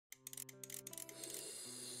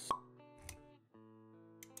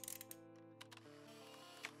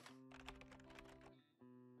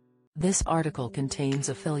This article contains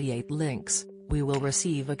affiliate links. We will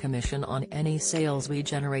receive a commission on any sales we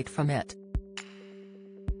generate from it.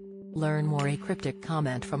 Learn more. A cryptic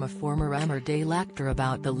comment from a former Emmerdale actor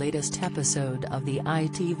about the latest episode of the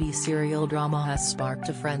ITV serial drama has sparked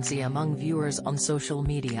a frenzy among viewers on social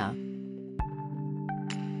media.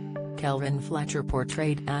 Kelvin Fletcher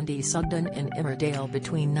portrayed Andy Sugden in Emmerdale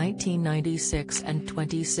between 1996 and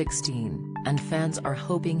 2016, and fans are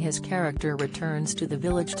hoping his character returns to the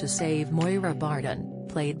village to save Moira Barton,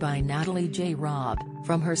 played by Natalie J. Robb,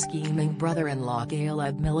 from her scheming brother-in-law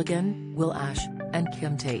Caleb Milligan, Will Ash, and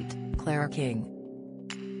Kim Tate, Claire King.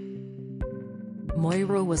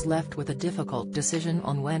 Moira was left with a difficult decision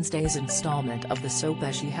on Wednesday's installment of the soap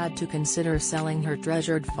as she had to consider selling her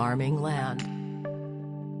treasured farming land.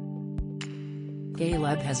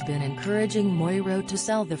 Caleb has been encouraging Moira to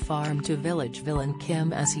sell the farm to village villain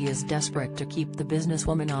Kim as he is desperate to keep the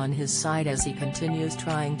businesswoman on his side as he continues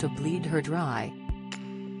trying to bleed her dry.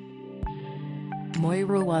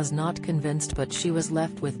 Moira was not convinced, but she was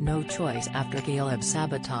left with no choice after Caleb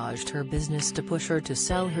sabotaged her business to push her to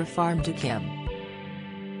sell her farm to Kim.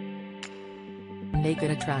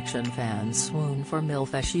 Naked Attraction fans swoon for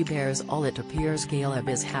MILF as she bears all. It appears Caleb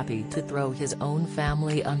is happy to throw his own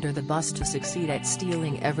family under the bus to succeed at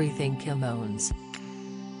stealing everything Kim owns.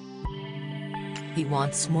 He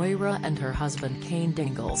wants Moira and her husband Kane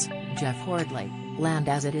Dingles, Jeff Hordley, land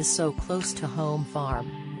as it is so close to home farm.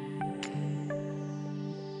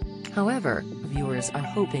 However, viewers are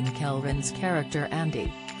hoping Kelvin's character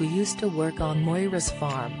Andy, who used to work on Moira's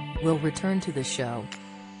farm, will return to the show.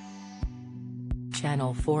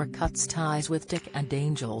 Channel 4 cuts ties with Dick and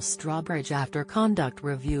Angel Strawbridge after conduct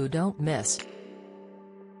review. Don't miss.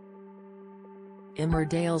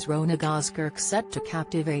 Emmerdale's Rona Goskirk set to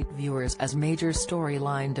captivate viewers as major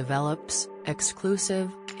storyline develops.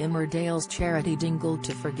 Exclusive, Emmerdale's charity Dingle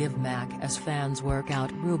to forgive Mac as fans work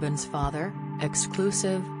out Ruben's father.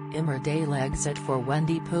 Exclusive, Emmerdale exit for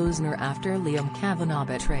Wendy Posner after Liam Kavanagh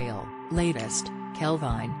betrayal. Latest,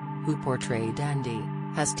 Kelvin, who portrayed Andy,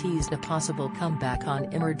 has teased a possible comeback on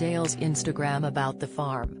Emmerdale's Instagram about the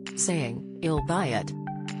farm, saying, "I'll buy it."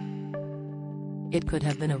 It could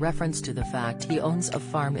have been a reference to the fact he owns a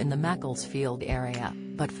farm in the Macclesfield area,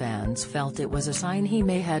 but fans felt it was a sign he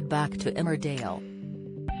may head back to Emmerdale.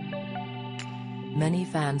 Many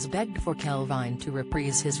fans begged for Kelvin to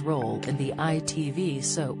reprise his role in the ITV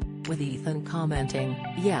soap, with Ethan commenting,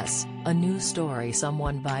 "Yes, a new story,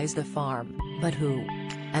 someone buys the farm, but who?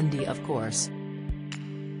 Andy, of course."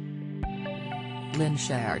 Lynn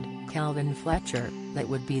shared, Kelvin Fletcher, "That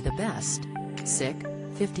would be the best. Sick,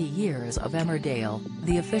 50 years of Emmerdale,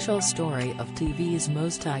 the official story of TV's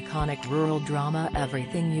most iconic rural drama."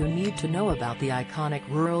 Everything you need to know about the iconic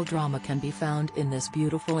rural drama can be found in this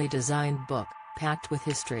beautifully designed book, packed with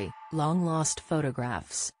history, long-lost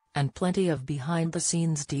photographs, and plenty of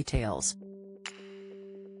behind-the-scenes details.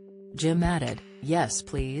 Jim added, "Yes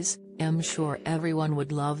please, I'm sure everyone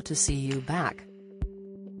would love to see you back."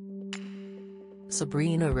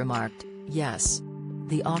 Sabrina remarked, "Yes.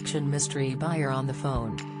 The auction mystery buyer on the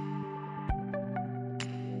phone.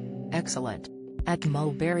 Excellent." At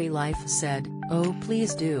Mulberry Life said, "Oh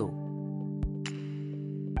please do.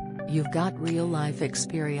 You've got real-life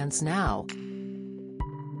experience now.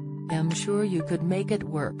 I'm sure you could make it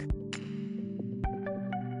work."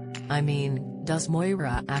 I mean, does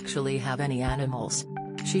Moira actually have any animals?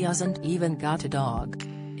 She hasn't even got a dog.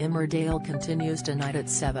 Emmerdale continues tonight at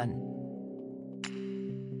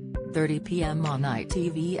 7:30 p.m. on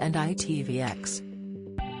ITV and ITVX.